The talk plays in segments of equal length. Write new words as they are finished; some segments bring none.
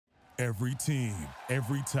Every team,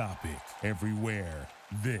 every topic, everywhere.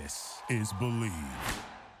 This is Believe.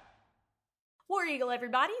 War Eagle,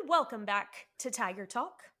 everybody. Welcome back to Tiger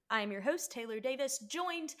Talk. I am your host, Taylor Davis,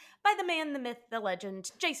 joined by the man, the myth, the legend,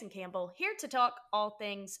 Jason Campbell, here to talk all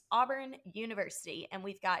things Auburn University. And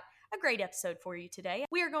we've got a great episode for you today.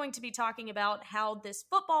 We are going to be talking about how this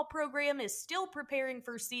football program is still preparing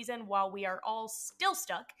for season while we are all still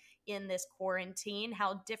stuck in this quarantine,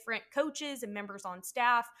 how different coaches and members on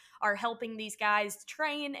staff are helping these guys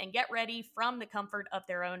train and get ready from the comfort of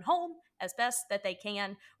their own home as best that they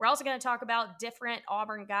can. We're also going to talk about different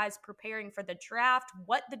Auburn guys preparing for the draft,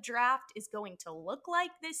 what the draft is going to look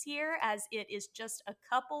like this year as it is just a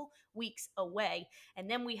couple weeks away. And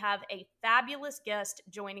then we have a fabulous guest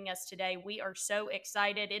joining us today. We are so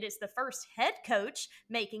excited. It is the first head coach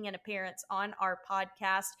making an appearance on our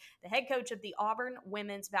podcast. The head coach of the Auburn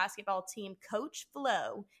women's basketball team, Coach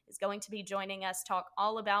Flo, is going to be joining us, talk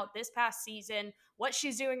all about this past season, what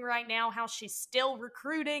she's doing right now, how she's still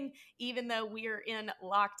recruiting, even though we are in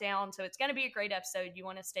lockdown. So it's going to be a great episode. You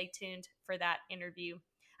want to stay tuned for that interview.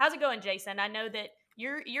 How's it going, Jason? I know that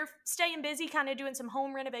you're staying busy, kind of doing some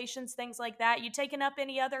home renovations, things like that. You taking up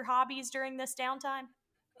any other hobbies during this downtime?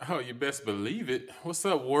 Oh, you best believe it. What's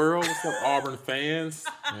up, world? What's up, Auburn fans?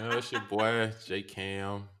 It's your boy J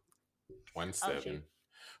Cam 17.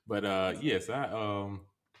 But yes,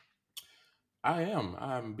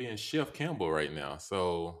 I'm being Chef Campbell right now.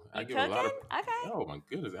 So I give cooking? a lot of Okay. Oh my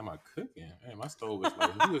goodness, am I cooking? Man, my stove is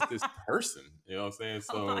like, who is this person? You know what I'm saying?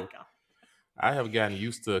 So Oh my God. I have gotten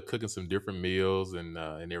used to cooking some different meals and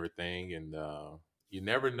everything, and you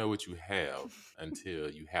never know what you have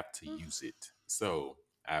until you have to use it. So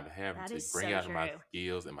I've had That to is bring so out my true.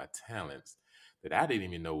 skills and my talents that I didn't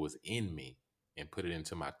even know was in me, and put it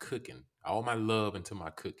into my cooking, all my love into my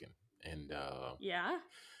cooking, and Yeah.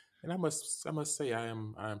 and I must say I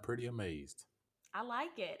am pretty amazed. I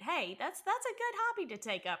like it. Hey, that's a good hobby to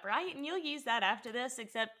take up, right? And you'll use that after this,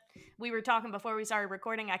 except we were talking before we started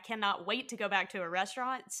recording. I cannot wait to go back to a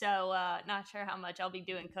restaurant. So not sure how much I'll be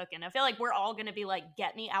doing cooking. I feel like we're all gonna be like,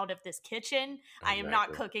 get me out of this kitchen. I am not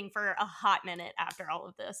Exactly. cooking for a hot minute after all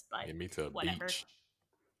of this, but Get me to a whatever. beach.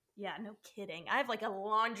 Yeah, no kidding. I have like a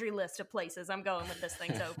laundry list of places I'm going when this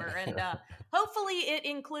thing's over. And hopefully it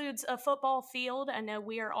includes a football field. I know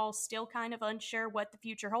we are all still kind of unsure what the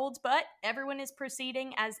future holds, but everyone is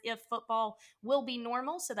proceeding as if football will be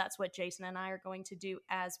normal. So that's what Jason and I are going to do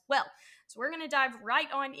as well. So we're going to dive right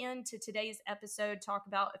on into today's episode, talk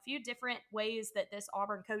about a few different ways that this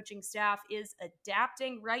Auburn coaching staff is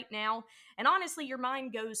adapting right now. And honestly, your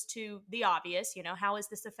mind goes to the obvious, how is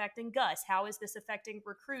this affecting Gus? How is this affecting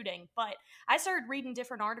recruiting? But I started reading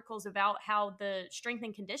different articles about how the strength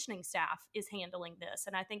and conditioning staff is handling this.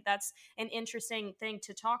 And I think that's an interesting thing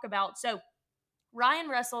to talk about. So Ryan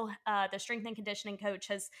Russell, the strength and conditioning coach,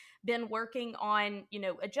 has been working on,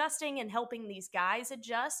 adjusting and helping these guys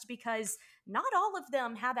adjust because not all of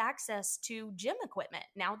them have access to gym equipment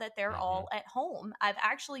now that they're Hmm. all at home. I've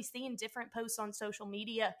actually seen different posts on social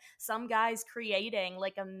media, some guys creating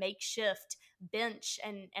like a makeshift bench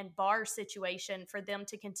and bar situation for them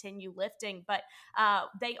to continue lifting, but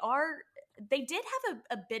they did have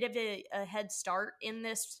a bit of a head start in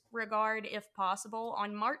this regard, if possible.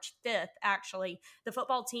 On March 5th, actually, the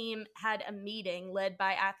football team had a meeting led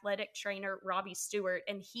by athletic trainer Robbie Stewart,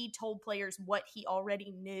 and he told players what he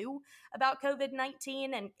already knew about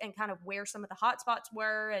COVID-19 and kind of where some of the hot spots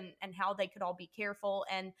were and how they could all be careful.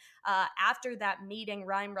 And after that meeting,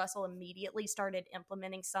 Ryan Russell immediately started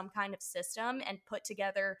implementing some kind of system and put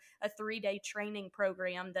together a 3-day training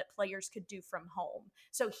program that players could do from home.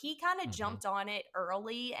 So he kind of Hmm. jumped on it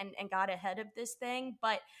early and got ahead of this thing.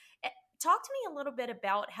 But talk to me a little bit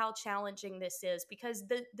about how challenging this is, because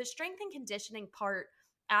the strength and conditioning part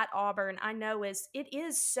at Auburn, I know it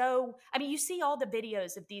is so, I mean, you see all the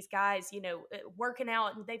videos of these guys, working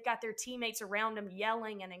out, and they've got their teammates around them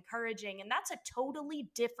yelling and encouraging. And that's a totally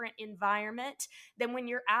different environment than when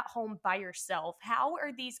you're at home by yourself. How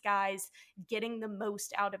are these guys getting the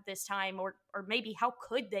most out of this time? Or maybe how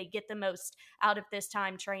could they get the most out of this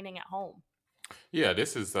time training at home? Yeah,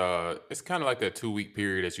 this is it's kind of like that 2 week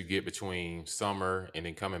period that you get between summer and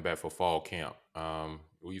then coming back for fall camp.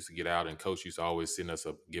 We used to get out and coach used to always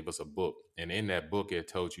give us a book, and in that book it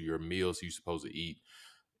told you your meals you're supposed to eat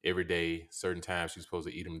every day, certain times you're supposed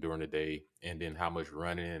to eat them during the day, and then how much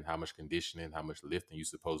running and how much conditioning, how much lifting you're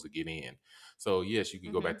supposed to get in. So yes, you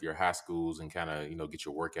can go Mm-hmm. back to your high schools and kind of get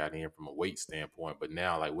your workout in from a weight standpoint, but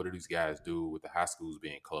now like what do these guys do with the high schools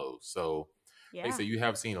being closed? So like I Yeah. said, you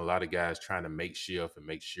have seen a lot of guys trying to make shift and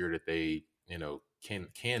make sure that they,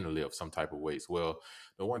 can lift some type of weights. Well,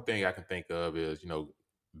 the one thing I can think of is,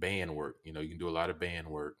 band work. You know, you can do a lot of band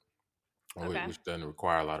work, Okay. which doesn't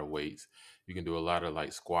require a lot of weights. You can do a lot of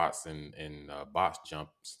like squats and box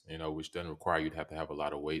jumps, you know, which doesn't require you to have a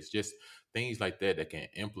lot of weights. Just things like that that can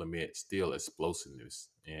implement still explosiveness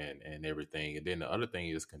and everything. And then the other thing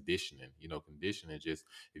is conditioning. You know, conditioning just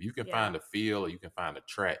if you can Yeah. find a field or you can find a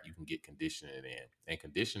track, you can get conditioning in. And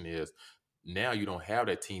conditioning is now you don't have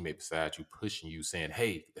that teammate beside you pushing you saying,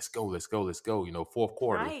 hey, let's go, let's go, let's go. You know, fourth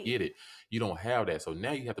quarter, let's Right. get it. You don't have that. So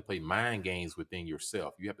now you have to play mind games within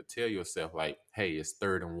yourself. You have to tell yourself, like, hey, it's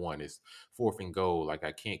 3rd and 1, it's 4th and goal. Like,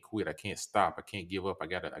 I can't quit, I can't stop, I can't give up. I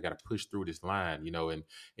gotta push through this line, you know, and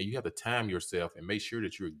you have to time yourself and make sure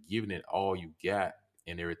that you're giving it all you got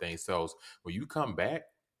and everything. So when you come back,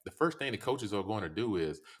 the first thing the coaches are going to do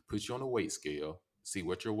is put you on a weight scale, see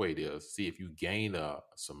what your weight is, see if you gain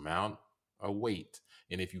some amount of weight.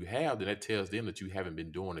 And if you have, then that tells them that you haven't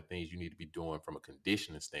been doing the things you need to be doing from a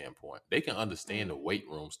conditioning standpoint. They can understand the Mm. weight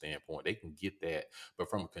room standpoint. They can get that. But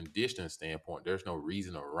from a conditioning standpoint, there's no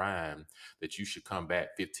reason or rhyme that you should come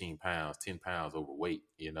back 15 pounds, 10 pounds overweight,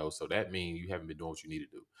 you know? So that means you haven't been doing what you need to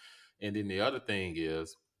do. And then the other thing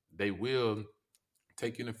is they will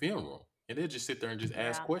take you in the film room and they'll just sit there and just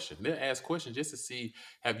ask Yeah. questions. They'll ask questions just to see,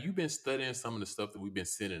 have you been studying some of the stuff that we've been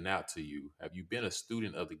sending out to you? Have you been a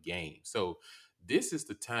student of the game? So this is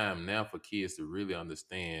the time now for kids to really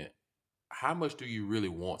understand, how much do you really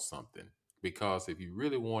want something? Because if you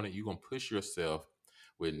really want it, you're gonna push yourself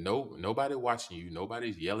with nobody watching you,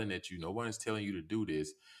 nobody's yelling at you, nobody's telling you to do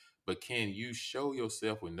this. But can you show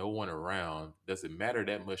yourself with no one around? Does it matter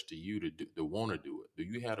that much to you to want to do it? Do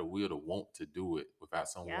you have the will to want to do it without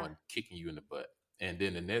Yeah. someone kicking you in the butt? And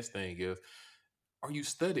then the next thing is, are you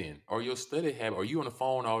studying? Are your study habit? Are you on the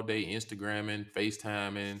phone all day, Instagramming,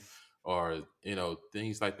 FaceTiming, or you know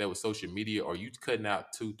things like that with social media? Are you cutting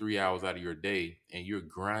out 2-3 hours out of your day and you're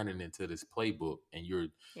grinding into this playbook and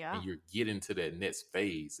Yeah. you're getting to that next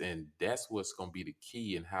phase? And that's what's going to be the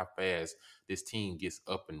key in how fast this team gets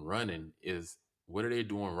up and running. Is what are they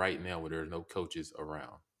doing right now when there's no coaches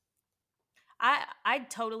around? I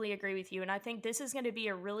totally agree with you. And I think this is going to be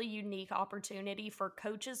a really unique opportunity for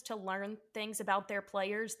coaches to learn things about their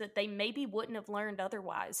players that they maybe wouldn't have learned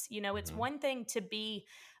otherwise. You know, it's Hmm. one thing to be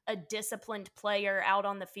a disciplined player out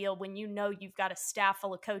on the field when you know you've got a staff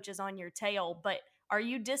full of coaches on your tail, but are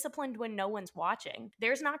you disciplined when no one's watching?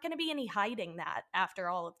 There's not going to be any hiding that after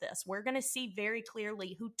all of this. We're going to see very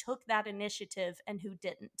clearly who took that initiative and who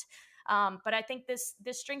didn't. But I think this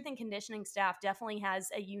strength and conditioning staff definitely has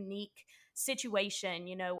a unique situation.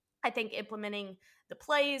 You know, I think implementing the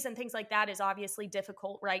plays and things like that is obviously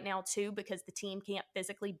difficult right now too because the team can't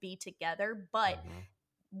physically be together, but Hmm.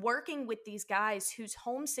 working with these guys whose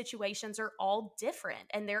home situations are all different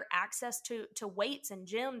and their access to weights and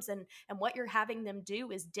gyms and what you're having them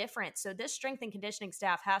do is different. So this strength and conditioning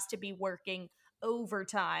staff has to be working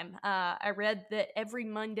overtime. I read that every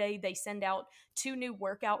Monday they send out 2 new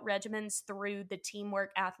workout regimens through the Teamwork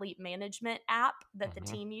Athlete Management app that the Hmm.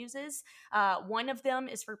 team uses. One of them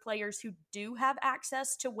is for players who do have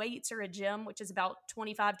access to weights or a gym, which is about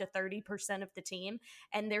 25 to 30% of the team.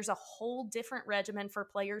 And there's a whole different regimen for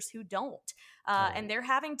players who don't. And Right. they're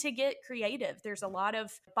having to get creative. There's a lot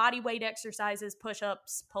of body weight exercises, push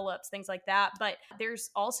ups, pull ups, things like that. But there's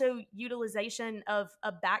also utilization of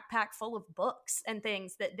a backpack full of books and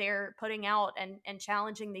things that they're putting out and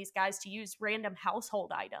challenging these guys to use random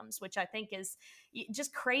household items, which I think is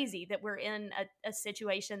just crazy that we're in a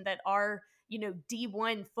situation that our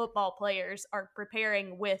D1 football players are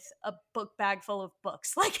preparing with a book bag full of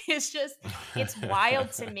books. Like it's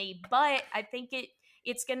wild to me, but I think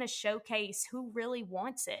it's going to showcase who really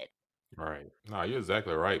wants it. Right. No, you're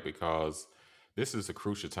exactly right because this is a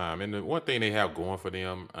crucial time. And the one thing they have going for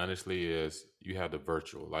them, honestly, is you have the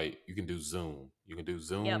virtual. Like you can do Zoom. You can do Yep.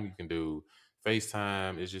 Zoom, you can do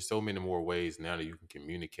FaceTime. It's just so many more ways now that you can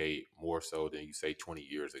communicate more so than you say 20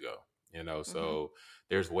 years ago. You know, Hmm. so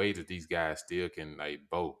there's ways that these guys still can like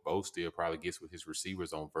both still probably gets with his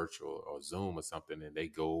receivers on virtual or Zoom or something and they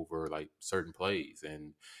go over like certain plays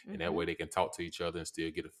and that Hmm. way they can talk to each other and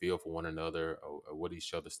still get a feel for one another or what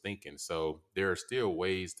each other's thinking. So there are still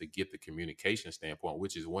ways to get the communication standpoint,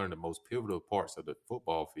 which is one of the most pivotal parts of the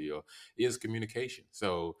football field is communication.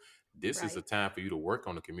 So this is a Right. time for you to work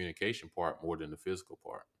on the communication part more than the physical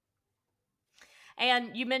part.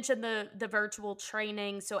 And you mentioned the virtual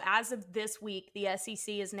training. So as of this week, the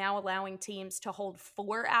SEC is now allowing teams to hold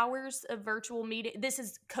 4 hours of virtual meeting. This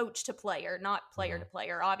is coach to player, not player Hmm. to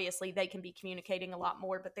player. Obviously, they can be communicating a lot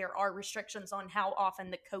more, but there are restrictions on how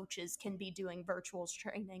often the coaches can be doing virtual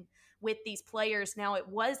training with these players. Now it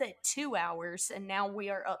was at 2 hours, and now we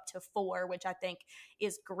are up to 4, which I think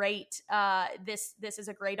is great. This is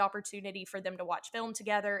a great opportunity for them to watch film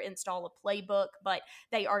together, install a playbook, but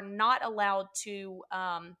they are not allowed to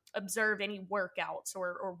observe any workouts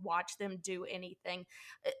or watch them do anything.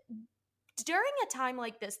 Uh, During a time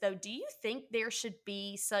like this, though, do you think there should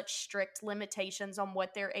be such strict limitations on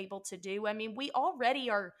what they're able to do? I mean, we already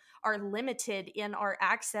are limited in our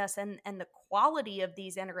access and the quality of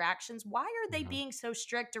these interactions. Why are they Hmm. being so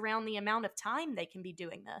strict around the amount of time they can be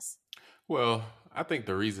doing this? Well, I think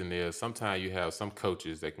the reason is sometimes you have some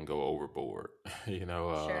coaches that can go overboard. you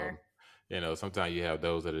know, Sure. sometimes you have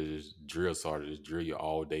those that are just drill sergeants, just drill you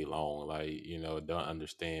all day long, like don't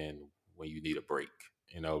understand when you need a break.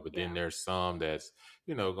 But then Yeah. there's some that's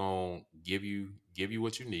gonna give you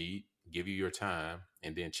what you need, give you your time,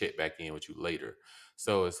 and then check back in with you later.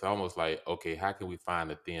 So it's almost like, okay, how can we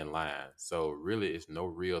find a thin line? So really, it's no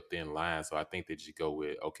real thin line. So I think that you go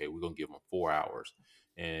with, okay, we're gonna give them 4 hours,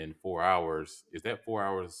 and 4 hours, is that 4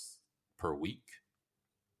 hours per week?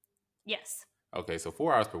 Yes, Okay, so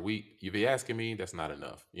 4 hours per week. If you're asking me, that's not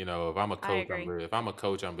enough. If I'm a I coach, agree. if I'm a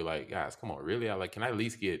coach, I'm be like, guys, come on, really? Can I at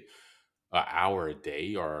least get an hour a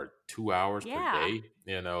day or 2 hours per Yeah.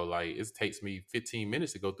 day? Like it takes me 15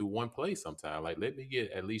 minutes to go through one play sometime. Like let me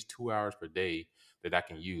get at least 2 hours per day that I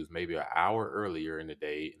can use, maybe an hour earlier in the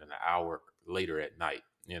day and an hour later at night.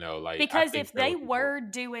 Like I Because think if that they would be more. were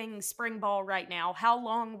doing spring ball right now, how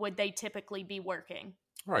long would they typically be working?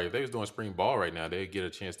 Right. If they was doing spring ball right now, they'd get a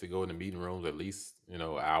chance to go in the meeting rooms at least, an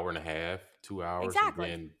hour and a half, 2 hours, and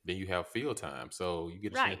Exactly. then you have field time. So you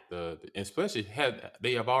get a chance Right. and especially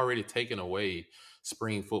they have already taken away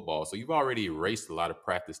spring football. So you've already erased a lot of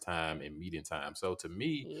practice time and meeting time. So to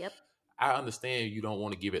me, Yep. I understand you don't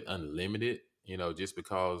want to give it unlimited, just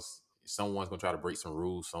because someone's gonna try to break some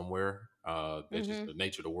rules somewhere. That's just Mhm. the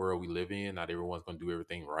nature of the world we live in. Not everyone's gonna do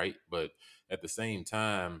everything right. But at the same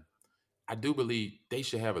time, I do believe they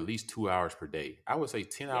should have at least 2 hours per day. I would say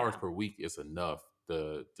 10 hours Yeah. per week is enough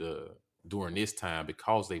during this time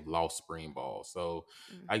because they've lost spring ball. So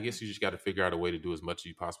I Mhm. guess you just got to figure out a way to do as much as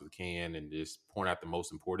you possibly can and just point out the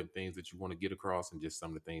most important things that you want to get across and just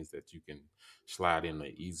some of the things that you can slide in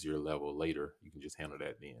an easier level later. You can just handle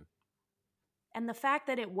that then. And the fact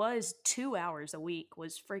that it was 2 hours a week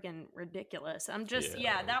was friggin' ridiculous. Yeah.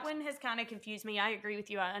 Yeah, that one has kind of confused me. I agree with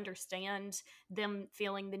you. I understand them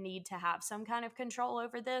feeling the need to have some kind of control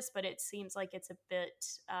over this, but it seems like it's a bit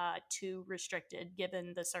too restricted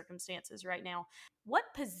given the circumstances right now. What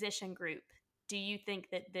position group do you think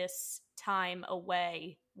that this time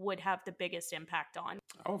away would have the biggest impact on?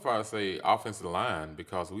 I would probably say offensive line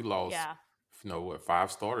because we lost, Yeah. what,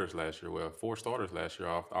 5 starters last year. Well, 4 starters last year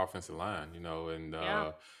off the offensive line.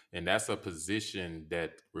 Yeah. And that's a position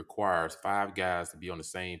that requires 5 guys to be on the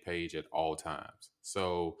same page at all times.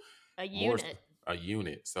 So A more unit. a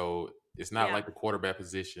unit. So it's not Yeah. like the quarterback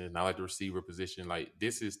position, not like the receiver position. Like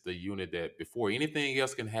this is the unit that before anything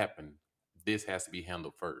else can happen, this has to be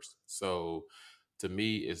handled first. So to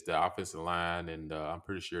me, it's the offensive line, and I'm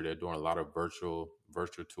pretty sure they're doing a lot of virtual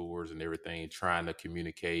tours and everything, trying to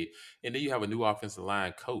communicate. And then you have a new offensive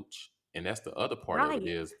line coach, and that's the other part of it Right.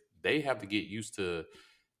 is they have to get used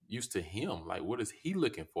to him. Like, what is he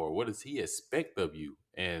looking for? What does he expect of you?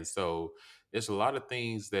 And so there's a lot of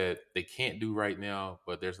things that they can't do right now,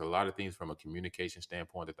 but there's a lot of things from a communication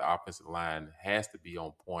standpoint that the offensive line has to be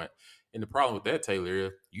on point. And the problem with that, Taylor,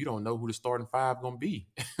 is you don't know who the starting five going to be.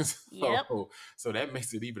 Yep. So that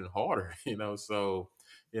makes it even harder, So,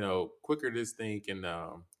 quicker this thing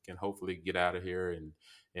can hopefully get out of here and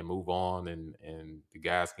move on, and the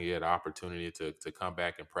guys can get an opportunity to come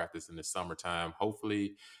back and practice in the summertime.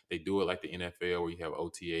 Hopefully they do it like the NFL where you have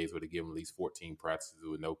OTAs where they give them at least 14 practices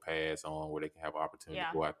with no pads on, where they can have an opportunity Yeah.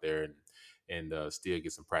 to go out there and still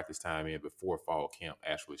get some practice time in before fall camp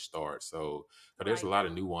actually starts. So, but there's a Right. lot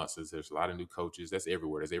of nuances. There's a lot of new coaches. That's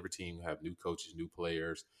everywhere. There's every team have new coaches, new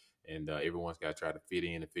players, and everyone's got to try to fit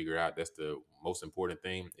in and figure out. That's the most important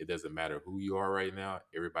thing. It doesn't matter who you are right now.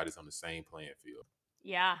 Everybody's on the same playing field.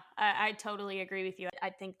 Yeah, I totally agree with you. I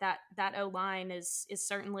think that O line is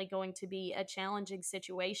certainly going to be a challenging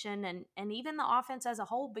situation, and even the offense as a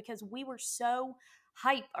whole, because we were so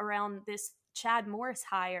hype around this Chad Morris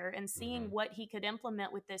hire and seeing Hmm. what he could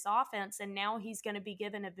implement with this offense, and now he's going to be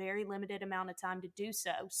given a very limited amount of time to do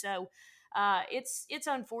so. So it's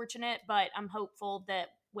unfortunate, but I'm hopeful that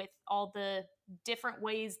with all the different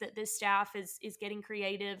ways that this staff is getting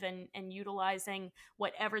creative and utilizing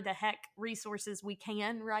whatever the heck resources we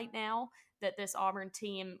can right now, that this Auburn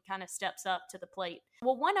team kind of steps up to the plate.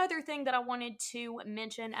 Well, one other thing that I wanted to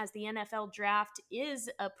mention as the NFL draft is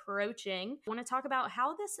approaching, I want to talk about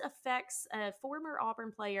how this affects a former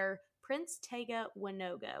Auburn player, Prince Tega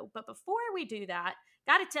Wanogho. But before we do that,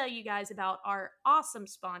 got to tell you guys about our awesome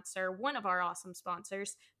sponsor, one of our awesome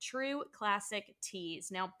sponsors, True Classic Tees.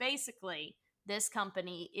 Now, basically, this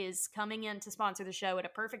company is coming in to sponsor the show at a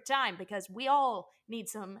perfect time because we all need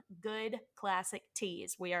some good classic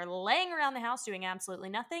tees. We are laying around the house doing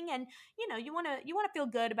absolutely nothing, and you want to feel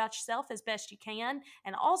good about yourself as best you can.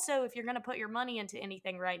 And also, if you're going to put your money into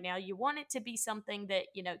anything right now, you want it to be something that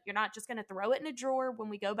you're not just going to throw it in a drawer when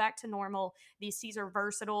we go back to normal. These tees are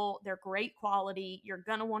versatile, they're great quality. You're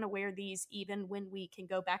going to want to wear these even when we can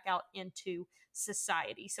go back out into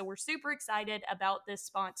society. So we're super excited about this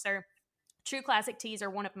sponsor. True Classic Tees are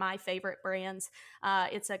one of my favorite brands.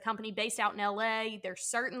 It's a company based out in LA. They're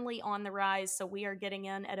certainly on the rise, so we are getting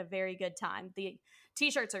in at a very good time. The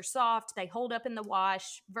t-shirts are soft, they hold up in the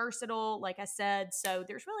wash, versatile, like I said, so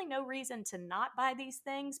there's really no reason to not buy these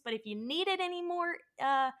things. But if you needed any more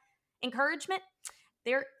encouragement,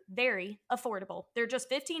 they're very affordable. They're just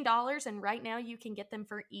 $15, and right now you can get them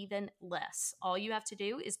for even less. All you have to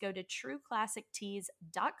do is go to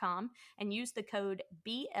trueclassictees.com and use the code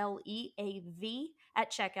BLEAV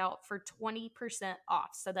at checkout for 20%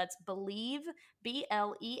 off. So that's Believe,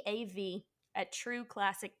 BLEAV, at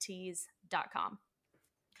trueclassictees.com.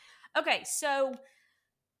 Okay, so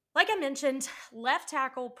like I mentioned, left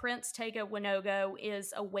tackle Prince Tega Wanogho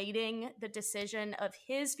is awaiting the decision of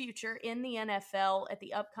his future in the NFL at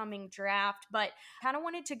the upcoming draft, but kind of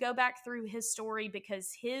wanted to go back through his story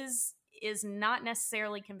because his is not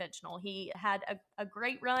necessarily conventional. He had a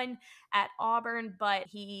great run at Auburn, but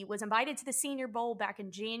he was invited to the Senior Bowl back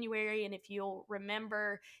in January, and if you'll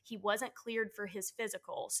remember, he wasn't cleared for his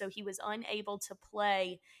physical, so he was unable to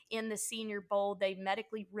play in the Senior Bowl. They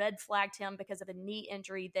medically red flagged him because of a knee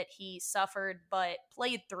injury that he suffered but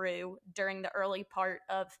played through during the early part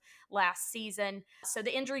of last season. So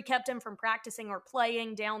the injury kept him from practicing or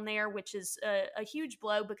playing down there, which is a huge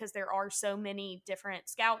blow because there are so many different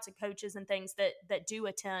scouts and coaches and things that do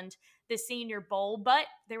attend the Senior Bowl. But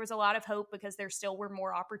there was a lot of hope because there still were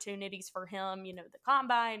more opportunities for him, the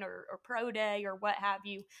combine or pro day or what have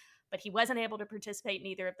you. But he wasn't able to participate in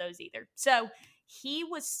either of those either. So he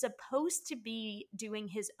was supposed to be doing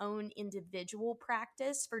his own individual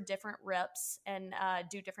practice for different reps and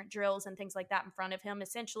do different drills and things like that in front of him,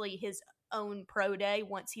 essentially his own pro day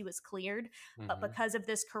once he was cleared. Mm-hmm. But because of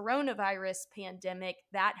this coronavirus pandemic,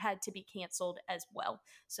 that had to be canceled as well.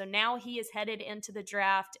 So now he is headed into the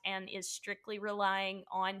draft and is strictly relying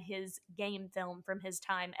on his game film from his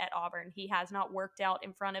time at Auburn. He has not worked out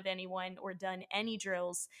in front of anyone or done any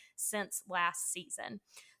drills since last season.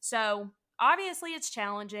 So obviously it's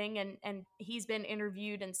challenging, and he's been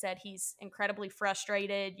interviewed and said he's incredibly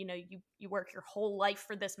frustrated. You work your whole life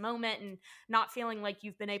for this moment, and not feeling like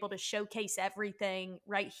you've been able to showcase everything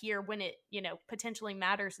right here when it, potentially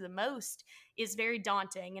matters the most is very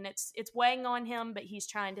daunting, and it's weighing on him, but he's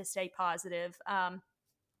trying to stay positive.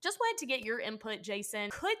 Just wanted to get your input, Jason.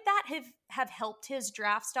 Could that have helped his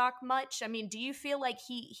draft stock much? I mean, do you feel like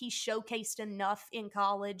he showcased enough in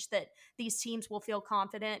college that these teams will feel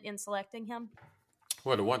confident in selecting him?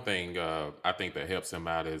 Well, the one thing I think that helps him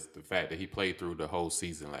out is the fact that he played through the whole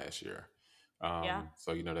season last year.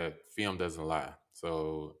 So, that film doesn't lie.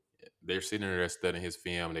 So they're sitting there studying his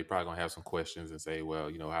film. They probably going to have some questions and say, well,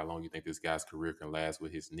 how long do you think this guy's career can last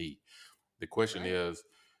with his knee? The question is,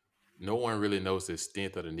 no one really knows the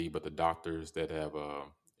extent of the knee, but the doctors that have,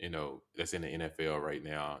 that's in the NFL right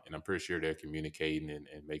now. And I'm pretty sure they're communicating and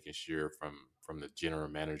making sure from the general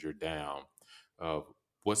manager down of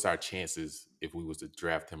what's our chances if we was to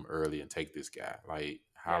draft him early and take this guy? Like,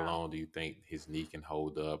 how long do you think his knee can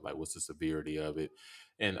hold up? Like, what's the severity of it?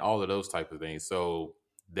 And all of those type of things. So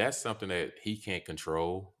that's something that he can't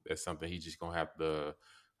control. That's something he's just going to have to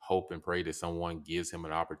hope and pray that someone gives him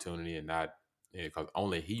an opportunity and not, because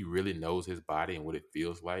only he really knows his body and what it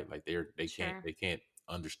feels like. Like they can't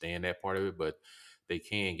understand that part of it, but they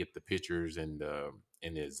can get the pictures and the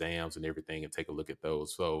exams and everything and take a look at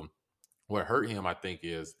those. So what hurt him, I think,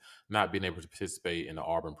 is not being able to participate in the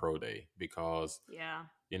Auburn Pro Day because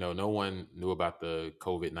no one knew about the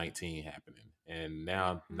COVID-19 happening, and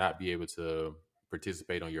now not be able to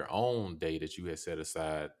participate on your own day that you had set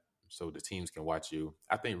aside so the teams can watch you,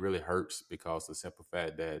 I think really hurts because the simple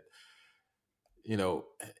fact that you know,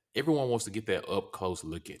 everyone wants to get that up close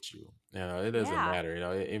look at you. It doesn't Yeah. matter.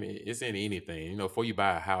 It's in anything. Before you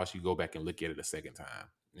buy a house, you go back and look at it a second time.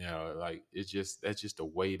 Like that's just the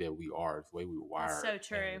way that we are, it's the way we That's wired. so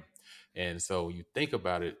true. And so you think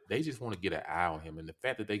about it, they just want to get an eye on him. And the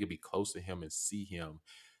fact that they could be close to him and see him,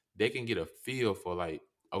 they can get a feel for like,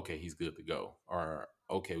 okay, he's good to go. Or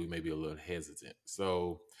okay, we may be a little hesitant.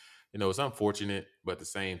 So, it's unfortunate, but at the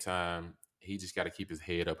same time, he just got to keep his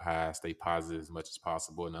head up high, stay positive as much as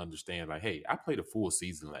possible, and understand like, hey, I played a full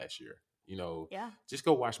season last year. Yeah. Just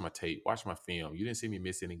go watch my tape, watch my film. You didn't see me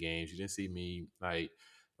miss any games. You didn't see me like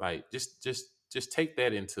just take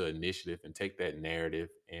that into initiative and take that narrative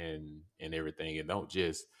and everything, and don't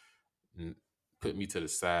just n- put me to the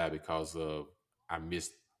side because of I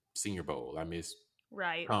missed Senior Bowl, I missed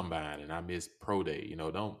Right. combine, and I missed pro day.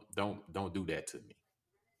 Don't do that to me.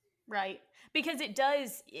 Right. Because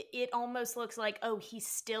it almost looks like, oh, he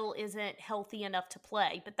still isn't healthy enough to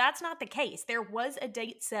play. But that's not the case. There was a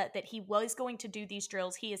date set that he was going to do these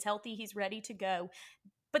drills. He is healthy, he's ready to go.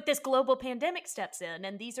 But this global pandemic steps in,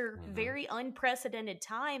 and these are Hmm. very unprecedented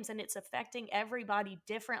times, and it's affecting everybody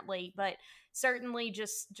differently. But certainly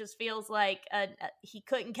just feels like he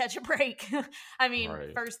couldn't catch a break. I mean,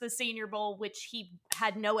 Right. first the Senior Bowl, which he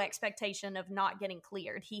had no expectation of not getting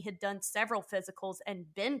cleared. He had done several physicals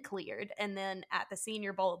and been cleared, and then at the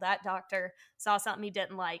Senior Bowl, that doctor saw something he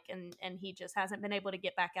didn't like, and he just hasn't been able to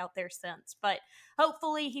get back out there since. But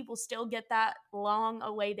hopefully, he will still get that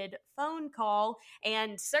long-awaited phone call.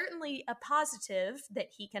 And certainly a positive that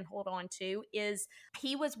he can hold on to is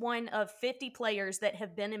he was one of 50 players that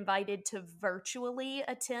have been invited to virtually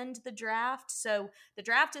attend the draft. So the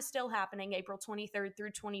draft is still happening April 23rd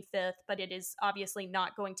through 25th, but it is obviously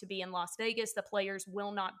not going to be in Las Vegas. The players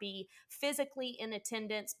will not be physically in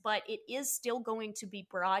attendance, but it is still going to be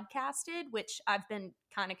broadcasted, which I've been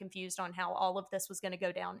kind of confused on how all of this was going to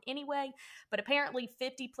go down anyway. But apparently,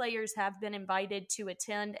 50 players have been invited to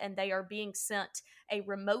attend, and they are being sent a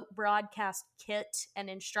remote broadcast kit and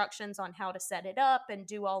instructions on how to set it up and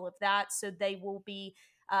do all of that. So they will be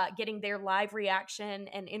getting their live reaction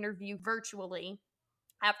and interview virtually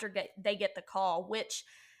after they get the call, which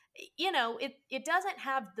it doesn't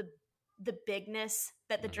have the bigness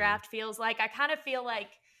that the Hmm. draft feels like. I kind of feel like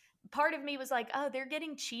part of me was like, oh, they're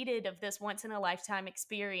getting cheated of this once in a lifetime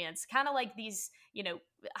experience, kind of like these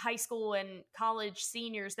high school and college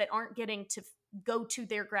seniors that aren't getting to go to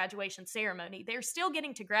their graduation ceremony. They're still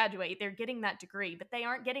getting to graduate, they're getting that degree, but they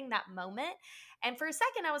aren't getting that moment. And for a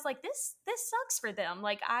second I was like, this sucks for them.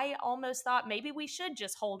 Like, I almost thought maybe we should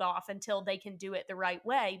just hold off until they can do it the right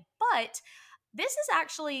way. But this is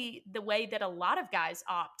actually the way that a lot of guys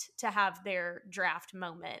opt to have their draft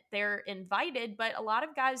moment. They're invited, but a lot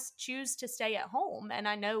of guys choose to stay at home. And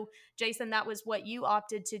I know, Jason, that was what you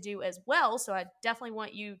opted to do as well. So I definitely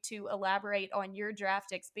want you to elaborate on your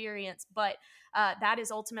draft experience. But that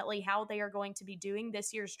is ultimately how they are going to be doing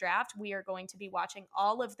this year's draft. We are going to be watching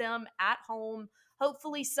all of them at home.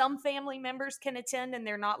 Hopefully, some family members can attend and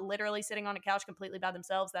they're not literally sitting on a couch completely by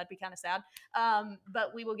themselves. That'd be kind of sad.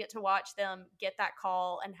 But we will get to watch them get that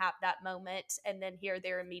call and have that moment and then hear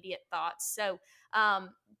their immediate thoughts. So,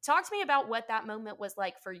 talk to me about what that moment was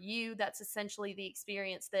like for you. That's essentially the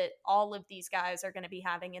experience that all of these guys are going to be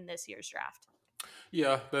having in this year's draft.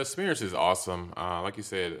 Yeah, the experience is awesome. Like you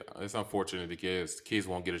said, it's unfortunate because kids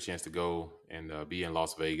won't get a chance to go and be in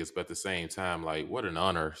Las Vegas, but at the same time, like what an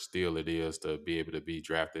honor still it is to be able to be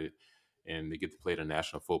drafted and to get to play the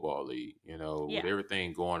National Football League. With Yeah,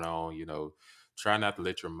 everything going on, try not to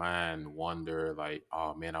let your mind wander like,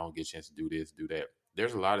 oh man, I don't get a chance to do this, do that.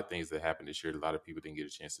 There's a lot of things that happened this year that a lot of people didn't get a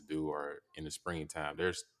chance to do or in the springtime.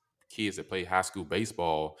 There's kids that play high school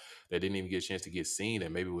baseball that didn't even get a chance to get seen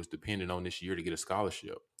and maybe was dependent on this year to get a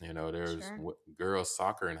scholarship. There's sure. girls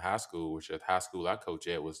soccer in high school, which at high school I coach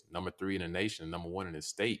at was number 3 in the nation, number 1 in the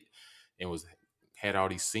state, and was had all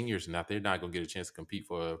these seniors and now they're not going to get a chance to compete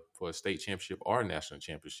for a state championship or a national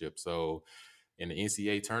championship. So in the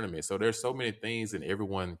NCAA tournament. So there's so many things and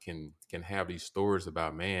everyone can have these stories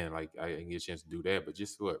about, man, like I didn't get a chance to do that. But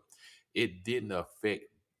just what it didn't affect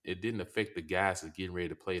it didn't affect the guys that's getting ready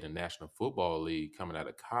to play the National Football League coming out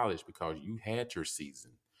of college because you had your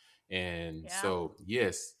season. And Yeah. so,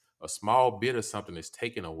 yes, a small bit of something is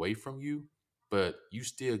taken away from you, but you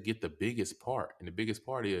still get the biggest part. And the biggest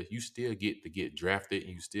part is you still get to get drafted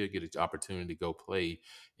and you still get an opportunity to go play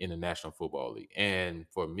in the National Football League.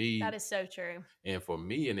 That is so true. And for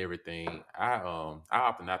me and everything, I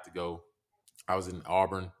opted not to go. I was in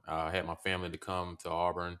Auburn. I had my family to come to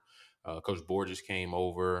Auburn. Coach Borges came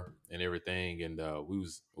over and everything, and we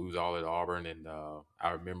was all at Auburn. And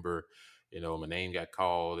I remember my name got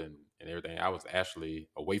called and everything. I was actually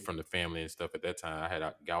away from the family and stuff at that time. I had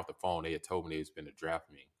got off the phone. They had told me they was going to draft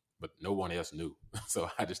me, but no one else knew. So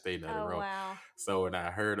I just stayed in the other Oh, room. wow. So when I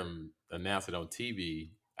heard them announce it on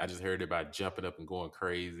TV, I just heard everybody jumping up and going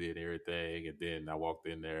crazy and everything. And then I walked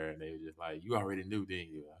in there and they were just like, "You already knew, didn't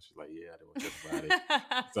you?" I was just like, "Yeah, I didn't want to tell anybody."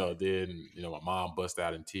 So then, my mom bust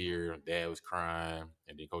out in tears, and dad was crying,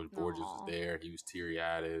 and then Coach Borges was Aw. there. He was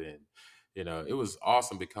teary-eyed, and it was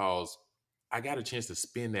awesome because I got a chance to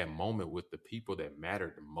spend that moment with the people that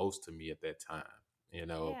mattered the most to me at that time. Of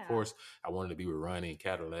Yeah. course, I wanted to be with Ronnie and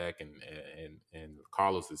Cadillac and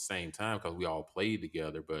Carlos at the same time because we all played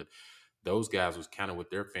together. But those guys was kind of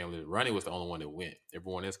with their families. Ronnie was the only one that went.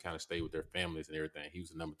 Everyone else kind of stayed with their families and everything. He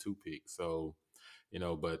was the number 2 pick. So,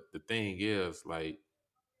 but the thing is, like,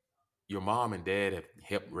 your mom and dad have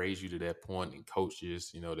helped raise you to that point, and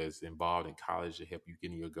coaches, that's involved in college to help you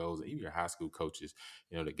get in your goals, and even your high school coaches,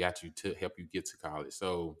 that got you to help you get to college.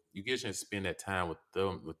 So you get a chance to spend that time with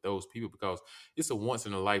them, with those people, because it's a once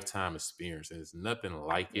in a lifetime experience, and it's nothing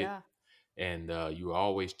like it. Yeah. And you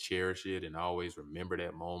always cherish it and always remember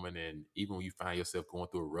that moment. And even when you find yourself going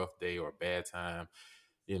through a rough day or a bad time,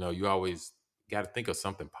 you always got to think of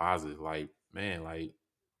something positive. Like, man, like,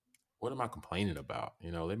 what am I complaining about?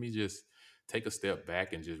 Let me just take a step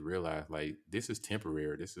back and just realize, like, this is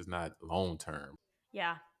temporary. This is not long term.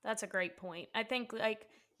 Yeah, that's a great point. I think like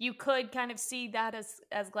you could kind of see that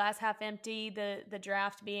as glass half empty, the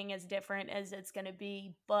draft being as different as it's going to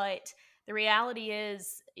be, but the reality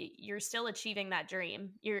is you're still achieving that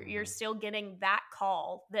dream. You're Mhm. still getting that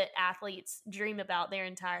call that athletes dream about their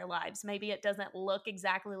entire lives. Maybe it doesn't look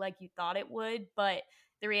exactly like you thought it would, but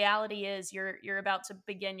the reality is you're about to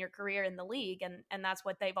begin your career in the league, and that's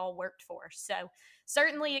what they've all worked for. So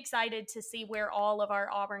certainly excited to see where all of our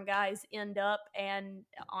Auburn guys end up, and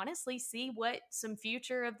honestly see what some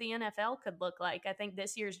future of the NFL could look like. I think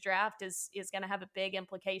this year's draft is going to have a big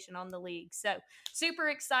implication on the league. So super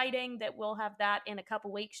exciting that we'll have that in a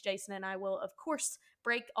couple weeks. Jason and I will, of course,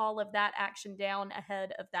 break all of that action down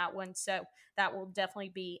ahead of that one. So that will definitely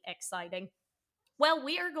be exciting. Well,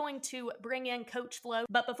 we are going to bring in Coach Flo,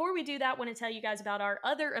 but before we do that, I want to tell you guys about our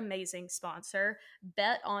other amazing sponsor,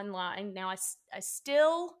 Bet Online. Now, I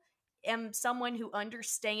still am someone who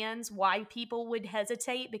understands why people would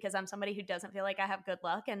hesitate, because I'm somebody who doesn't feel like I have good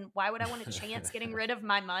luck, and why would I want a chance getting rid of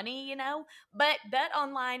my money, But Bet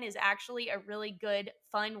Online is actually a really good,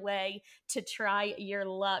 fun way to try your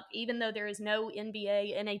luck. Even though there is no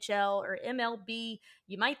NBA, NHL, or MLB,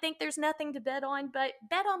 you might think there's nothing to bet on, but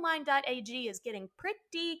betonline.ag is getting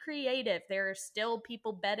pretty creative. There are still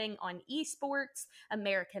people betting on esports,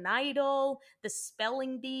 American Idol, the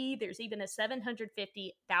spelling bee. There's even a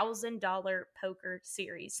 $750,000 poker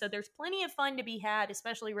series. So there's plenty of fun to be had,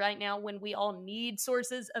 especially right now when we all need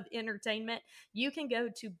sources of entertainment. You can go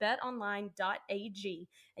to betonline.ag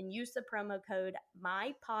and use the promo code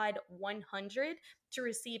MyPod100 to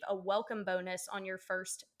receive a welcome bonus on your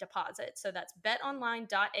first deposit. So that's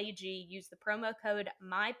betonline.ag. Use the promo code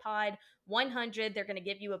MyPod100. They're going to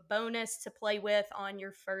give you a bonus to play with on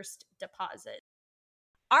your first deposit.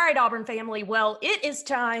 All right, Auburn family. Well, it is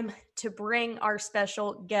time to bring our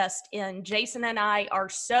special guest in. Jason and I are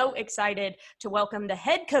so excited to welcome the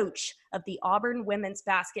head coach of the Auburn women's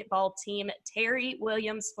basketball team, Terry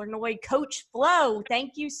Williams-Flournoy. Coach Flo,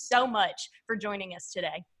 thank you so much for joining us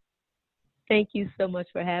today. Thank you so much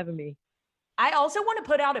for having me. I also want to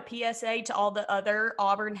put out a PSA to all the other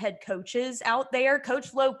Auburn head coaches out there. Coach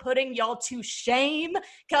Flo putting y'all to shame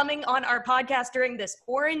coming on our podcast during this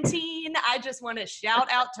quarantine. I just want to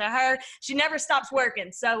shout out to her. She never stops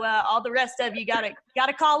working. So all the rest of you gotta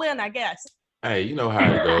call in, I guess. Hey, you know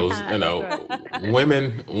how it goes.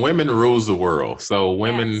 Right. Women rules the world. So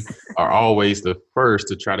women Yes. are always the first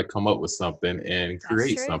to try to come up with something and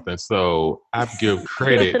create true. something. So I give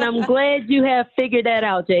credit. Listen, I'm glad you have figured that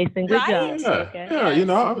out, Jason. Good Right? job. Yeah, Okay.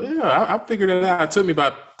 I figured it out. It took me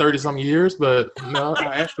about 30 some years, but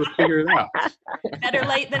I actually figured it out. Better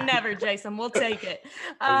late than never, Jason. We'll take it.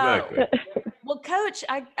 Exactly. Well, Coach,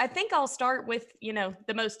 I think I'll start with,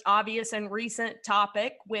 the most obvious and recent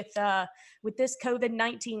topic with this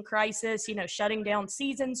COVID-19 crisis, shutting down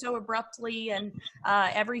season so abruptly, and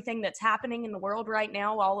everything that's happening in the world right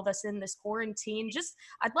now, all of us in this quarantine. Just,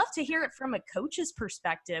 I'd love to hear it from a coach's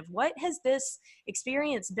perspective. What has this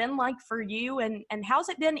experience been like for you, and how's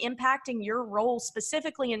it been impacting your role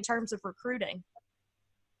specifically in terms of recruiting?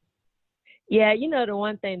 Yeah, the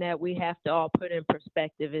one thing that we have to all put in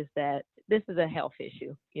perspective is that this is a health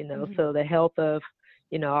issue, Mhm. So the health of,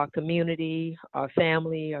 our community, our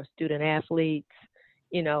family, our student athletes,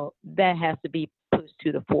 that has to be put pushed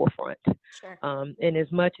to the forefront. Sure. And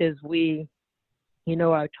as much as we,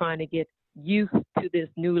 are trying to get used to this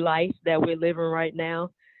new life that we're living right now,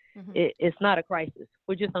 it's not a crisis.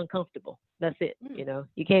 We're just uncomfortable. That's it.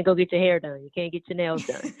 You can't go get your hair done. You can't get your nails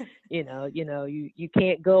done. You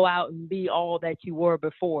can't go out and be all that you were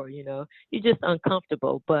before. You're just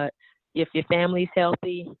uncomfortable. But if your family's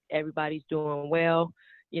healthy, everybody's doing well,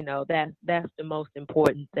 that's the most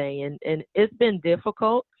important thing. And it's been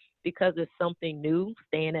difficult because it's something new,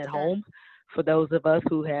 staying at home for those of us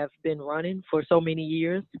who have been running for so many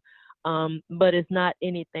years. But it's not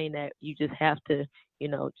anything that you just have to,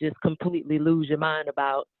 just completely lose your mind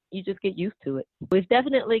about. You just get used to it. We've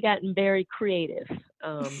definitely gotten very creative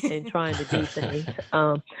in trying to do things.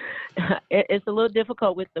 It's a little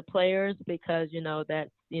difficult with the players because, that's,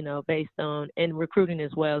 based on, and recruiting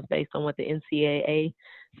as well is based on what the NCAA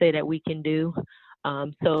say that we can do.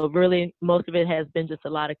 So really, most of it has been just a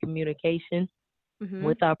lot of communication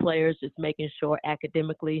with our players, just making sure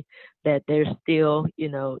academically that they're still,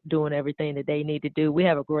 doing everything that they need to do. We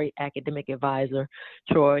have a great academic advisor,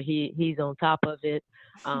 Troy. He's on top of it.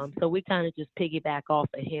 So we kind of just piggyback off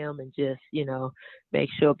of him and just, make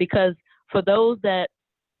sure. Because for those that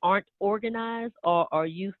aren't organized or are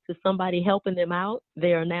used to somebody helping them out,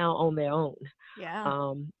 they are now on their own.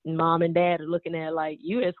 Yeah. Mom and dad are looking at like,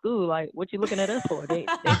 you at school, like, what you looking at us for?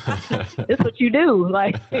 It's what you do,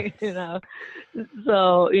 like,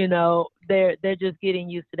 So, they're just getting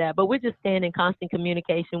used to that. But we're just staying in constant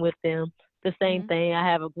communication with them. The same thing. I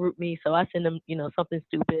have a group me, so I send them, something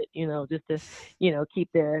stupid, just to, keep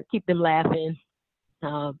them laughing.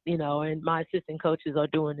 And my assistant coaches are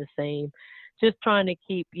doing the same. Just trying to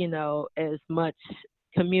keep, as much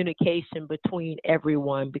communication between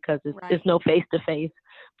everyone because it's no face-to-face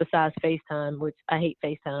besides FaceTime, which I hate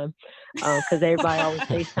FaceTime because everybody always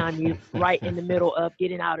FaceTime you right in the middle of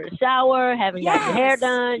getting out of the shower, having got your hair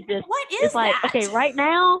done. It's like, okay, right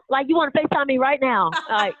now? Like, you want to FaceTime me right now?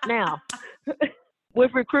 Like, now.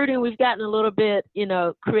 With recruiting, we've gotten a little bit,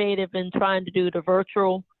 creative in trying to do the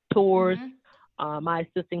virtual tours. My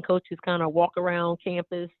assistant coaches kind of walk around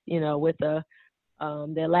campus, with their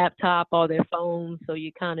laptop or their phone. So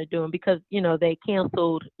you're kind of doing, because, they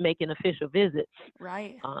canceled making official visits.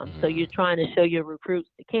 Right. So you're trying to show your recruits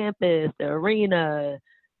the campus, the arena,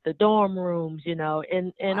 the dorm rooms,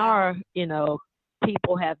 and our,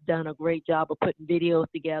 people have done a great job of putting videos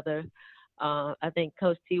together. I think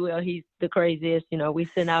Coach T-Will, he's the craziest. We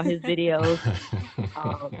send out his videos,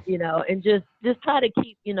 and just try to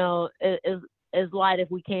keep, as light as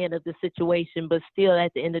we can of the situation, but still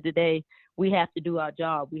at the end of the day, we have to do our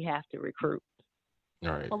job. We have to recruit.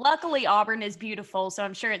 All right. Well, luckily Auburn is beautiful, so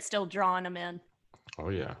I'm sure it's still drawing them in. Oh,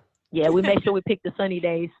 yeah. Yeah, we make sure we pick the sunny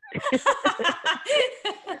days.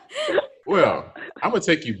 Well, I'm going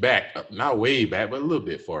to take you back, not way back, but a little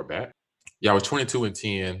bit far back. Y'all was 22-10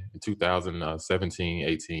 in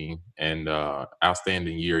 2017-18, and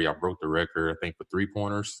outstanding year. Y'all broke the record, I think, for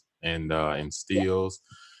three-pointers and steals.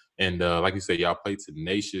 Yeah. And like you said, y'all played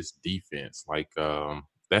tenacious defense. Like,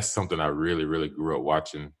 that's something I really, really grew up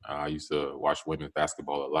watching. I used to watch women's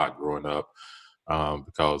basketball a lot growing up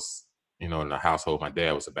because, in the household, my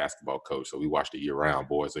dad was a basketball coach. So we watched it year round,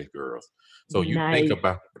 boys and girls. So you think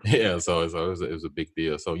about, so it was a big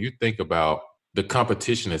deal. So you think about the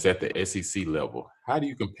competition is at the SEC level. How do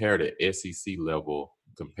you compare the SEC level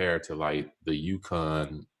compared to like the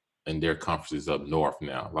UConn and their conferences up north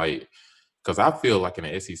now? Like, because I feel like in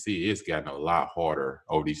the SEC, it's gotten a lot harder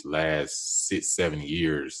over these last 6-7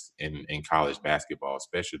 years in college basketball,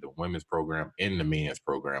 especially the women's program and the men's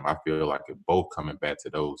program. I feel like it both coming back to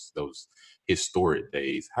those historic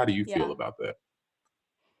days. How do you feel about that?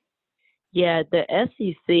 Yeah, the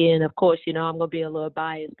SEC, and of course, I'm going to be a little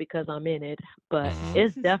biased because I'm in it, but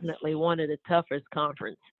it's definitely one of the toughest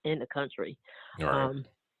conference in the country. All right.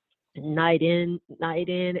 Night in,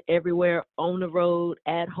 everywhere, on the road,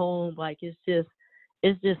 at home, like it's just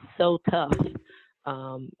so tough.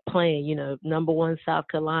 Playing, number one South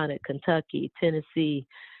Carolina, Kentucky, Tennessee,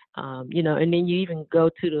 and then you even go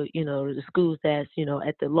to the, the schools that's,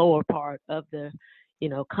 at the lower part of the,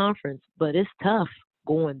 conference, but it's tough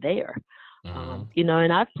going there.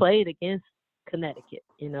 And I've played against Connecticut,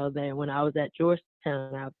 there when I was at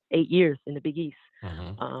Georgetown, I 8 years in the Big East.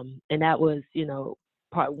 And that was,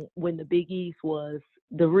 part when the Big East was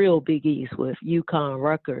the real Big East with UConn,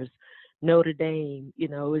 Rutgers, Notre Dame. It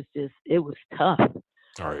was tough.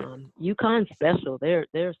 All right. UConn's special. They're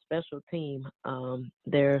a special team.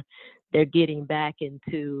 They're getting back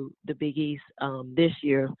into the Big East this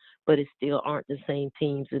year, but it still aren't the same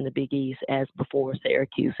teams in the Big East as before.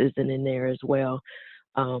 Syracuse isn't in there as well.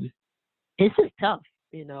 It's just tough,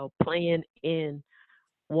 playing in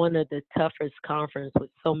one of the toughest conference with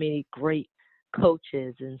so many great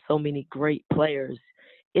coaches and so many great players.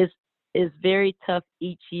 It's very tough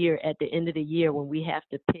each year at the end of the year when we have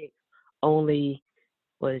to pick only,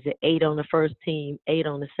 8 on the first team, 8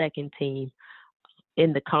 on the second team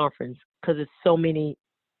in the conference, because it's so many,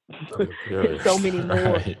 it's so many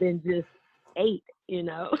more Right. than just 8,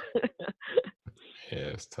 Yeah,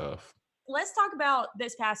 it's tough. Let's talk about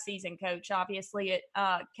this past season, Coach. Obviously, it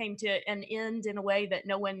came to an end in a way that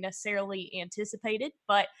no one necessarily anticipated.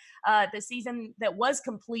 But the season that was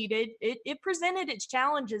completed, it presented its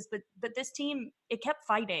challenges. But this team, it kept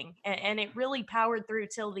fighting, and it really powered through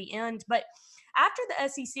till the end. But after the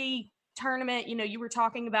SEC tournament, you were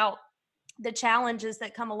talking about the challenges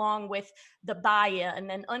that come along with the buy-in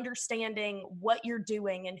and understanding what you're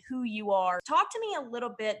doing and who you are. Talk to me a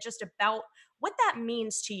little bit just about what that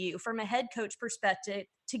means to you from a head coach perspective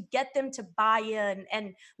to get them to buy in.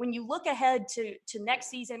 And when you look ahead to next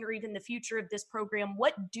season or even the future of this program,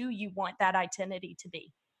 what do you want that identity to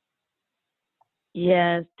be?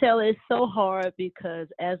 Yes, it's so hard because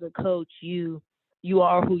as a coach, you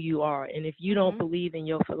are who you are. And if you don't believe in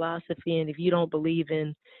your philosophy and if you don't believe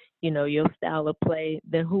in, your style of play,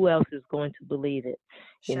 then who else is going to believe it?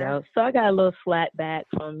 Sure. So I got a little slack back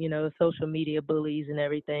from, social media bullies and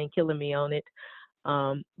everything killing me on it.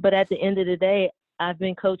 But at the end of the day, I've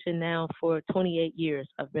been coaching now for 28 years.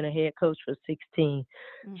 I've been a head coach for 16.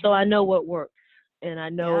 So I know what works, and I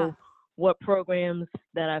know what programs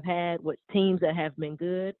that I've had, what teams that have been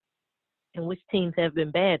good and which teams have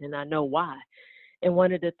been bad, and I know why. And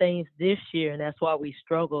one of the things this year, and that's why we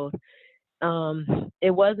struggled, it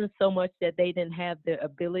wasn't so much that they didn't have the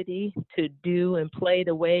ability to do and play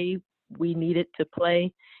the way we needed to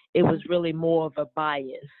play. It was really more of a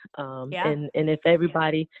buy-in. And if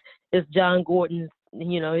everybody, it's John Gordon's,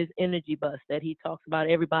 his energy bus that he talks about,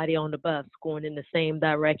 everybody on the bus going in the same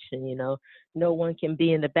direction, no one can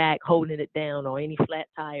be in the back holding it down or any flat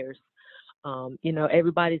tires.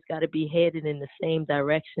 Everybody's got to be headed in the same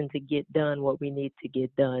direction to get done what we need to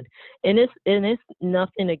get done. And it's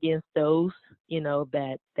nothing against those,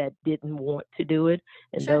 that didn't want to do it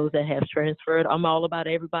and those that have transferred. I'm all about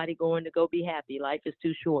everybody going to go be happy. Life is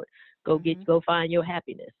too short. Go find your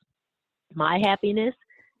happiness. My happiness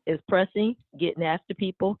is pressing, getting after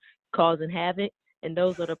people, causing havoc. And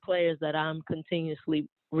those are the players that I'm continuously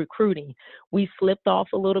recruiting. We slipped off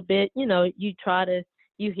a little bit.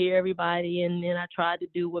 You hear everybody, and then I try to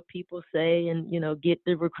do what people say and, get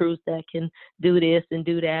the recruits that can do this and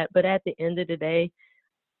do that. But at the end of the day,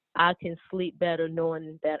 I can sleep better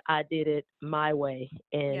knowing that I did it my way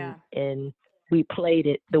and we played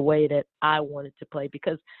it the way that I wanted to play.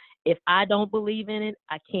 Because if I don't believe in it,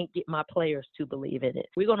 I can't get my players to believe in it.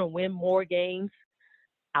 We're going to win more games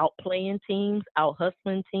outplaying teams, out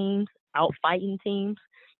hustling teams, out fighting teams,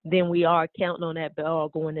 then we are counting on that ball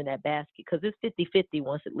going in that basket, because it's 50-50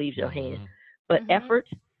 once it leaves your hand. But effort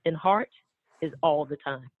and heart is all the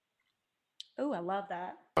time. Oh, I love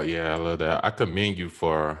that. Oh, yeah, I love that. I commend you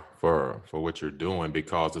for what you're doing,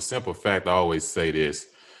 because the simple fact, I always say this: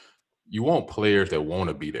 you want players that want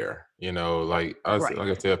to be there. Like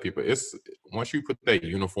I tell people, it's once you put that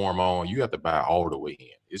uniform on, you have to buy all the way in.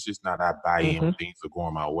 It's just not I buy in when things are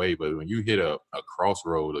going my way, but when you hit a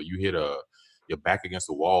crossroad or you hit you're back against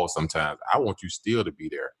the wall, sometimes I want you still to be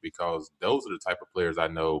there, because those are the type of players I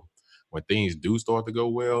know when things do start to go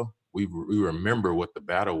well, we remember what the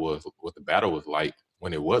battle was like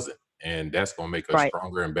when it wasn't. And that's going to make us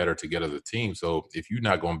stronger and better together as a team. So if you're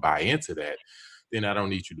not going to buy into that, then I don't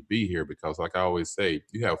need you to be here, because like I always say,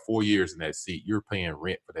 you have 4 years in that seat. You're paying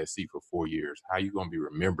rent for that seat for 4 years. How you going to be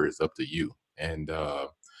remembered is up to you. And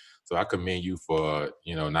so I commend you for,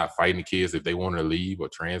 not fighting the kids if they want to leave or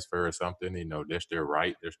transfer or something. That's their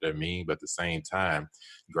right. That's their mean. But at the same time,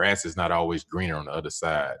 grass is not always greener on the other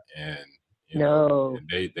side. And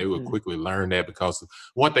and they will quickly learn that, because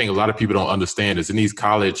one thing a lot of people don't understand is in these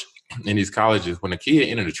colleges, when a kid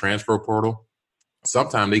enters the transfer portal,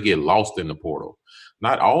 sometimes they get lost in the portal.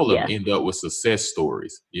 Not all of them end up with success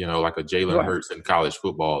stories, like a Jalen Hurts in college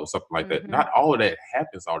football or something like that. Not all of that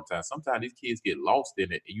happens all the time. Sometimes these kids get lost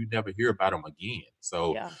in it and you never hear about them again.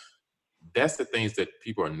 So that's the things that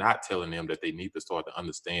people are not telling them that they need to start to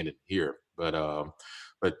understand and hear. But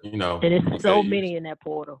and it's so many in that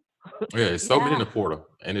portal. Yeah, it's so many in the portal,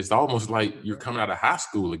 and it's almost like you're coming out of high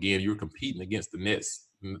school again. You're competing against the next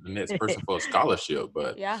person for a scholarship.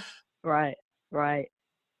 But right.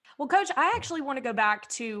 Well, Coach, I actually want to go back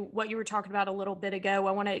to what you were talking about a little bit ago.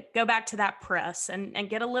 I want to go back to that press and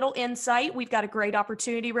get a little insight. We've got a great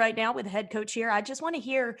opportunity right now with the head coach here. I just want to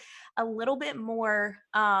hear a little bit more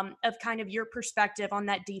of kind of your perspective on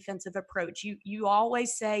that defensive approach. You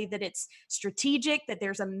always say that it's strategic, that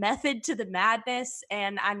there's a method to the madness,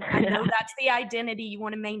 and I know that's the identity you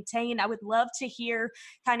want to maintain. I would love to hear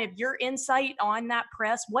kind of your insight on that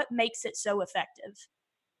press. What makes it so effective?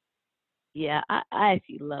 Yeah, I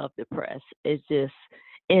actually love the press. It's just,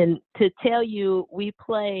 and to tell you, we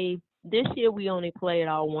play this year. We only played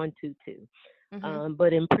our 1-2-2,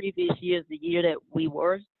 but in previous years, the year that we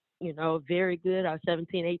were, very good, our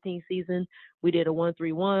 17-18 season, we did a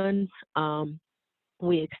 1-3-1.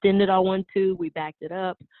 We extended our 1-2. We backed it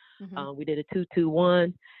up. We did a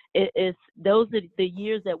 2-2-1. Those are the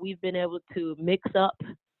years that we've been able to mix up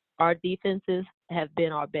our defenses have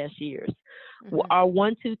been our best years. Our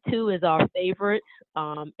 1-2-2 is our favorite,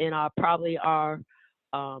 and probably our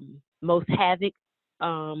most havoc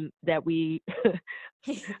that we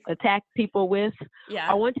attack people with.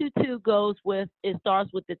 Yeah. Our 1-2-2 goes with, it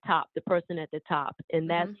starts with the top, the person at the top, and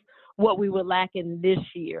that's what we were lacking this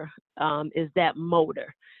year, is that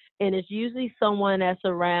motor. And it's usually someone that's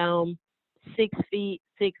around 6 feet,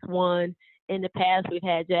 6'1". In the past, we've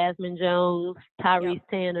had Jasmine Jones, Tyrese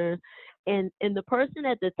Tanner, and the person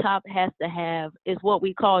at the top has to have, is what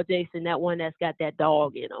we call, Jason, that one that's got that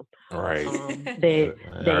dog in them. Right. They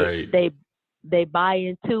buy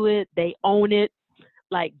into it. They own it.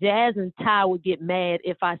 Like Jazz and Ty would get mad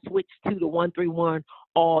if I switched to the 1-3-1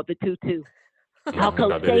 or the 2-2. How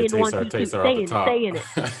Coach stay in 1-2-2, stay in it.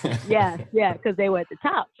 Yeah, because they were at the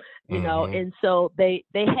top, and so they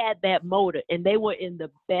had that motor, and they were in the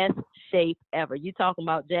best shape ever. You talking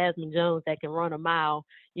about Jasmine Jones that can run a mile,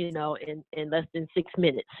 in less than 6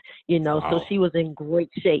 minutes, Wow. So she was in great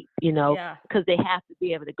shape, because they have to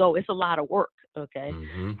be able to go. It's a lot of work, okay?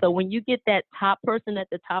 So when you get that top person at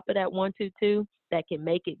the top of that 1-2-2 that can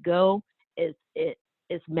make it go,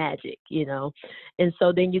 it's magic, and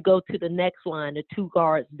so then you go to the next line, the 2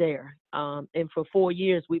 guards there. And for 4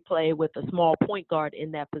 years, we played with a small point guard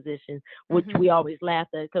in that position, which we always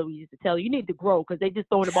laughed at because we used to tell you need to grow because they just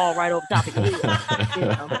throwing the ball right over top of your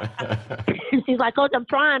head. She's like, Coach, I'm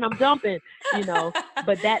trying, I'm jumping,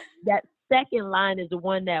 But that second line is the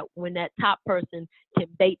one that when that top person can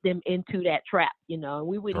bait them into that trap, and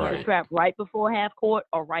we would either trap right before half court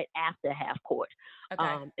or right after half court.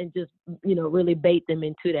 And just, really bait them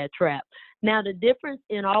into that trap. Now, the difference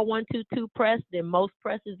in our 1-2-2 press than most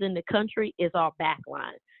presses in the country is our back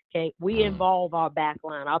line. Okay, we involve our back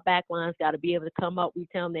line. Our back line's got to be able to come up. We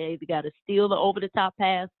tell them they either got to steal the over-the-top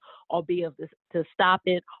pass or be able to stop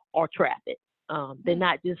it or trap it. They're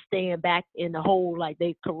not just staying back in the hole like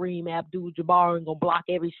they Kareem Abdul-Jabbar and gonna block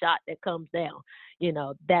every shot that comes down.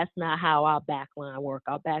 That's not how our back line works.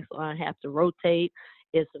 Our back line has to rotate.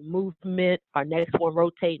 It's a movement. Our next one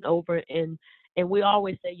rotating over, and we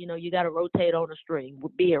always say, you got to rotate on a string,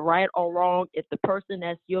 be it right or wrong. If the person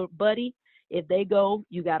that's your buddy, if they go,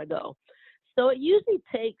 you got to go. So it usually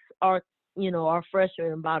takes our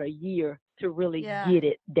freshmen about a year to really get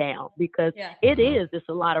it down because it's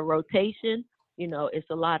a lot of rotation. It's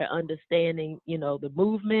a lot of understanding, the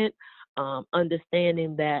movement,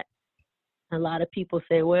 understanding that a lot of people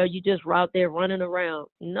say, well, you just out there running around.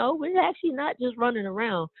 No, we're actually not just running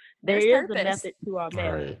around. There's a method to our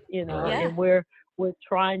madness, and we're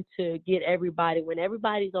trying to get everybody, when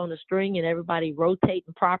everybody's on a string and everybody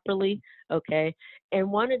rotating properly, okay?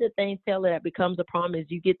 And one of the things, Taylor, that becomes a problem is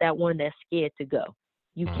you get that one that's scared to go.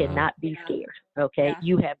 You cannot be scared, okay? Yeah.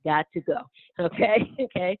 You have got to go, okay?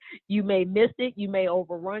 Okay? You may miss it. You may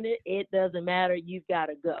overrun it. It doesn't matter. You've got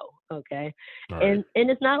to go, okay? And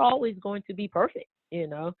it's not always going to be perfect,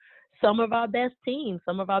 Some of our best teams,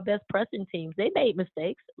 some of our best pressing teams, they made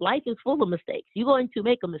mistakes. Life is full of mistakes. You're going to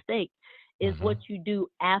make a mistake. Is what you do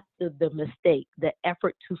after the mistake, the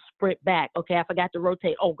effort to sprint back. Okay, I forgot to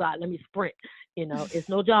rotate. Oh, God, let me sprint. It's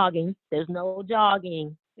no jogging. There's no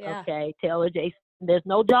jogging, okay? Taylor, Jason. There's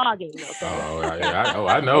no jogging, okay?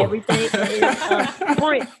 I know. Everything is a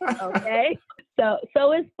sprint, okay? So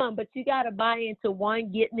it's fun, but you got to buy into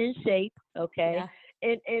one, getting in shape, okay?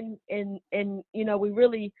 Yeah. And we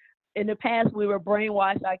really, in the past, we were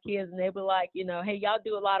brainwashed our kids, and they were like, hey, y'all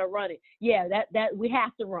do a lot of running. Yeah, that we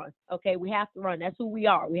have to run, okay? We have to run. That's who we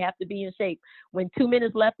are. We have to be in shape. When 2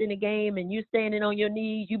 minutes left in the game and you standing on your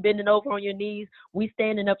knees, you bending over on your knees, we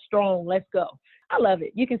standing up strong. Let's go. I love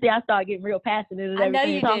it. You can see I start getting real passionate at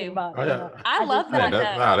everything you're talking about. Oh, yeah. I love that.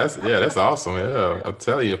 That's awesome. Yeah, I'll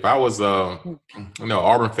tell you, if I was, Auburn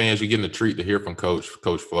fans, you're getting a treat to hear from Coach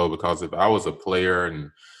Flo, because if I was a player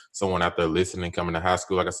and someone out there listening coming to high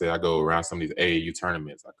school, like I said, I go around some of these AAU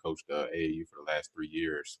tournaments. I coached AAU for the last 3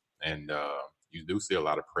 years, and you do see a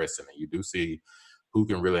lot of pressing, and you do see who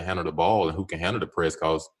can really handle the ball and who can handle the press,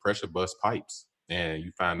 because pressure busts pipes. And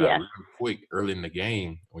you find out real quick early in the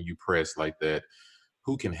game when you press like that,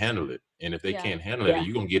 who can handle it. And if they can't handle it,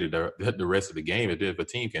 you're going to get it the rest of the game. If a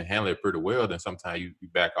team can handle it pretty well, then sometimes you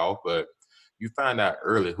back off. But you find out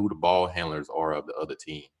early who the ball handlers are of the other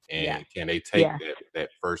team. And can they take that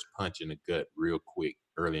first punch in the gut real quick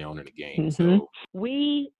early on in the game. Mm-hmm. So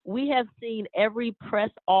we have seen every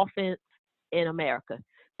press offense in America,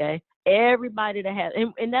 okay? Everybody that has,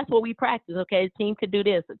 and that's what we practice, okay? A team could do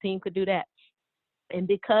this, a team could do that. And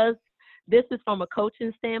because this is from a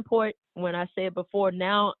coaching standpoint, when I said before,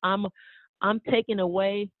 now I'm taking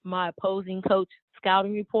away my opposing coach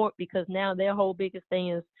scouting report, because now their whole biggest thing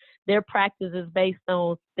is their practice is based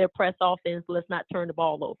on their press offense. Let's not turn the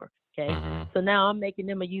ball over. Okay. Mm-hmm. So now I'm making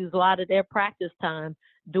them use a lot of their practice time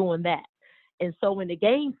doing that. And so when the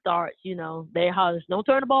game starts, they holler, don't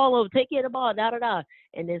turn the ball over, take care of the ball, da-da-da.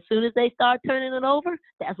 And as soon as they start turning it over,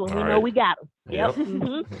 that's when we know we got them. Yep.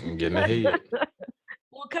 Mm-hmm. Getting ahead.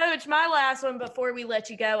 Well, Coach, my last one before we let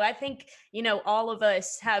you go, I think, all of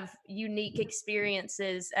us have unique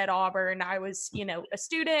experiences at Auburn. I was, a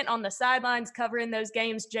student on the sidelines covering those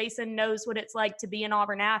games. Jason knows what it's like to be an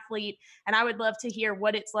Auburn athlete, and I would love to hear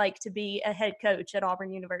what it's like to be a head coach at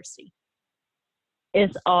Auburn University.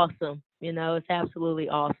 It's awesome. It's absolutely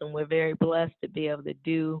awesome. We're very blessed to be able to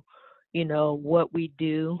do, what we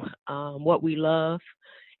do, what we love.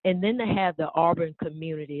 And then to have the Auburn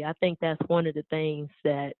community, I think that's one of the things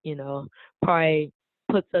that, probably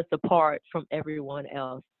puts us apart from everyone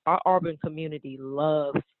else. Our Auburn community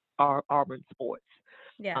loves our Auburn sports.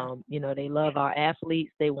 Yeah. They love our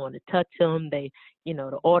athletes. They want to touch them. They,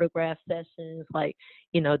 the autograph sessions,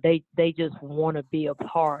 they just want to be a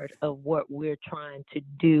part of what we're trying to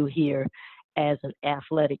do here as an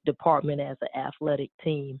athletic department, as an athletic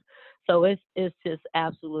team. So it's just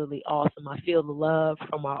absolutely awesome. I feel the love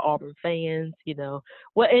from our Auburn fans,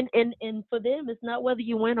 Well, and for them, it's not whether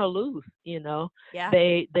you win or lose, Yeah.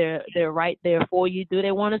 They're right there for you. Do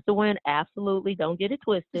they want us to win? Absolutely. Don't get it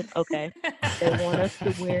twisted. Okay. They want us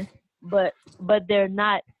to win, but they're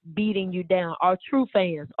not beating you down. Our true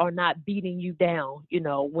fans are not beating you down,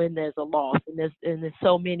 when there's a loss. And there's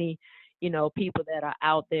so many, people that are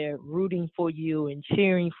out there rooting for you and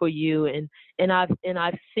cheering for you. And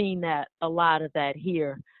I've seen that, a lot of that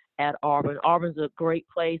here at Auburn. Auburn's a great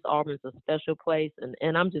place. Auburn's a special place.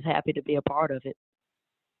 And I'm just happy to be a part of it.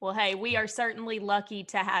 Well, hey, we are certainly lucky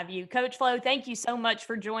to have you. Coach Flo, thank you so much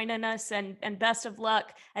for joining us, and best of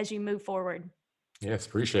luck as you move forward. Yes,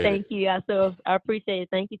 appreciate Thank you. I appreciate it.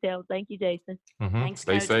 Thank you, Taylor. Thank you, Jason. it. Thanks,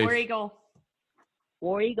 Stay Coach. safe. War Eagle.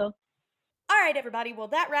 War Eagle. All right, everybody. Well,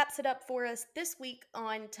 that wraps it up for us this week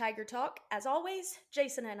on Tiger Talk. As always,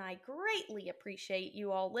 Jason and I greatly appreciate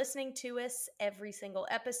you all listening to us every single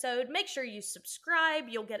episode. Make sure you subscribe.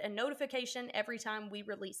 You'll get a notification every time we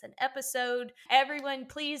release an episode. Everyone,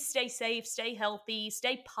 please stay safe, stay healthy,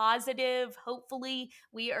 stay positive. Hopefully,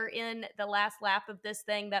 we are in the last lap of this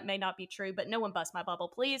thing. That may not be true, but no one bust my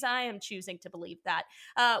bubble, please. I am choosing to believe that.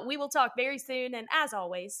 We will talk very soon. And as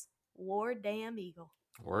always, War Damn Eagle.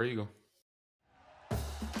 War Eagle.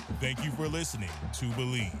 Thank you for listening to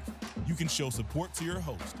Believe. You can show support to your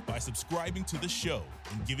host by subscribing to the show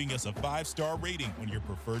and giving us a 5-star rating on your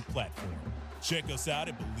preferred platform. Check us out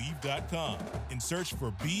at Believe.com and search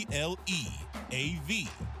for BLEAV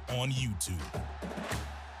on YouTube.